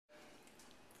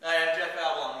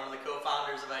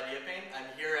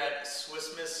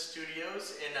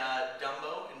studios in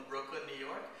Dumbo in Brooklyn, New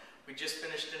York. We just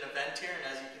finished an event here, and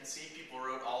as you can see, people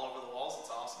wrote all over the walls.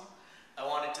 It's awesome. I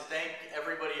wanted to thank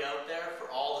everybody out there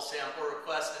for all the sample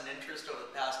requests and interest over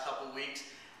the past couple weeks.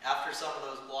 After some of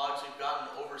those blogs, we've gotten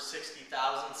over 60,000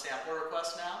 sample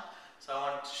requests now. So I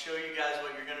wanted to show you guys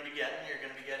what you're going to be getting. You're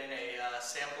going to be getting a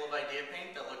sample of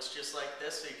IdeaPaint that looks just like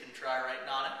this, so you can try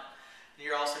writing on it. And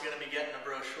you're also going to be getting a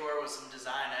brochure with some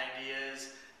design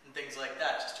ideas and things like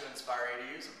that, just to inspire you to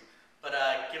use them. But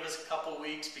give us a couple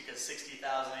weeks, because 60,000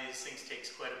 of these things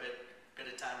takes quite a bit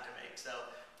of time to make. So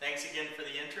thanks again for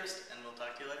the interest, and we'll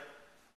talk to you later.